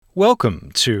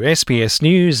Welcome to SBS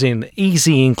News in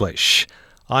Easy English.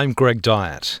 I'm Greg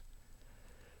Dyatt.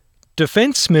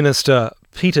 Defence Minister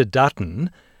Peter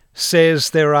Dutton says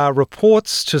there are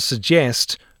reports to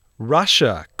suggest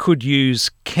Russia could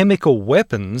use chemical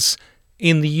weapons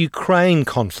in the Ukraine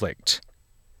conflict.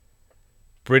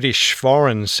 British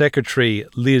Foreign Secretary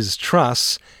Liz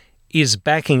Truss is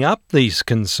backing up these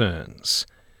concerns,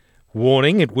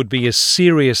 warning it would be a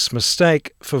serious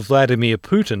mistake for Vladimir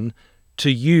Putin to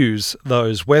use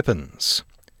those weapons.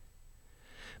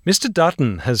 Mr.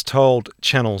 Dutton has told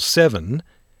Channel 7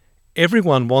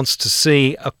 everyone wants to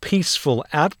see a peaceful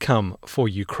outcome for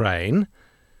Ukraine,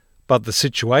 but the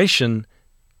situation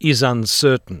is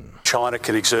uncertain. China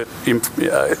can exert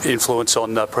influence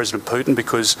on President Putin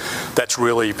because that's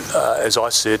really, as I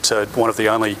said, one of the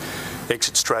only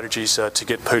exit strategies to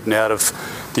get Putin out of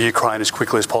the Ukraine as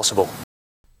quickly as possible.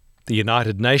 The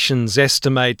United Nations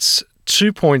estimates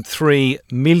 2.3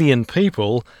 million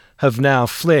people have now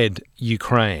fled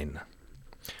Ukraine.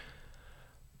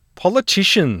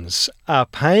 Politicians are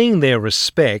paying their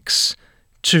respects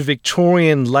to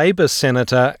Victorian Labor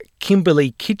Senator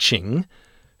Kimberley Kitching,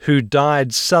 who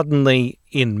died suddenly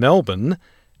in Melbourne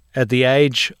at the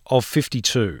age of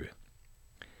 52.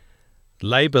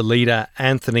 Labor leader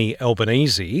Anthony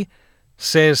Albanese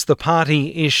says the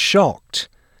party is shocked,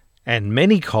 and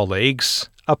many colleagues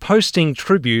are posting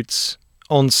tributes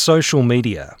on social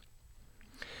media.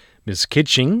 Ms.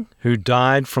 Kitching, who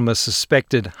died from a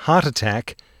suspected heart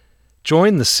attack,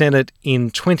 joined the Senate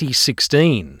in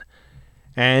 2016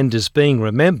 and is being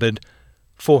remembered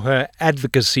for her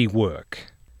advocacy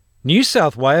work. New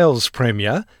South Wales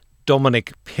Premier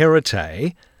Dominic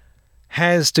Perrottet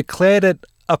has declared it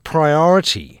a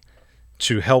priority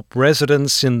to help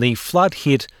residents in the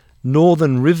flood-hit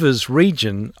Northern Rivers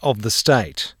region of the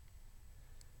state.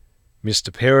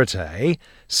 Mr. Perrottet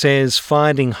says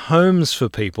finding homes for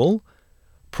people,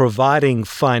 providing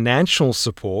financial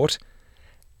support,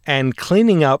 and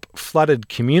cleaning up flooded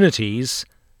communities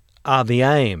are the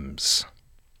aims.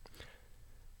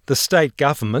 The state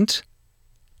government,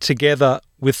 together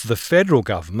with the federal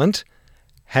government,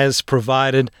 has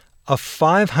provided a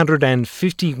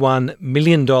 $551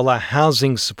 million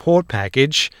housing support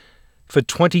package for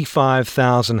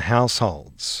 25,000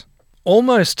 households.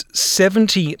 Almost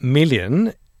 $70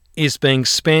 million is being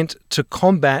spent to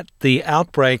combat the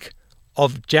outbreak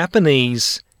of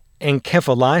Japanese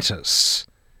encephalitis,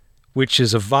 which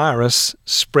is a virus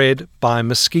spread by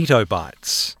mosquito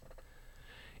bites.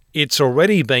 It's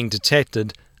already being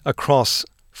detected across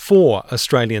 4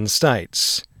 Australian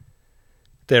states.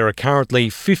 There are currently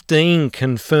 15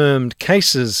 confirmed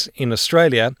cases in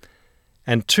Australia,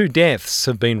 and 2 deaths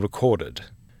have been recorded.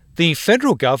 The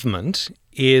federal government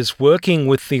is working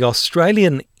with the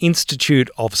Australian Institute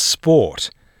of Sport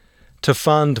to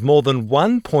fund more than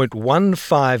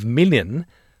 $1.15 million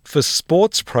for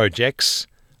sports projects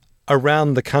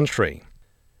around the country.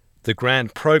 The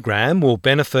grant program will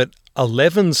benefit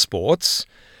 11 sports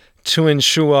to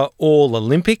ensure all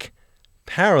Olympic,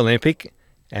 Paralympic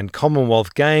and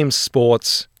Commonwealth Games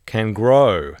sports can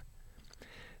grow.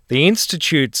 The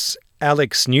Institute's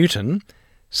Alex Newton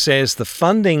says the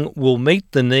funding will meet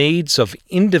the needs of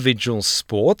individual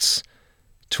sports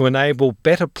to enable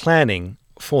better planning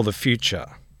for the future.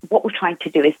 What we're trying to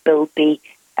do is build the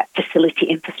facility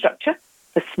infrastructure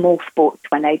for small sports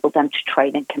to enable them to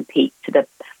train and compete to the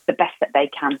best that they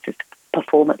can to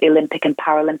perform at the Olympic and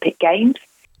Paralympic Games.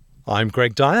 I'm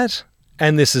Greg Dyatt,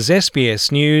 and this is SBS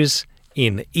News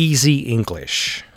in Easy English.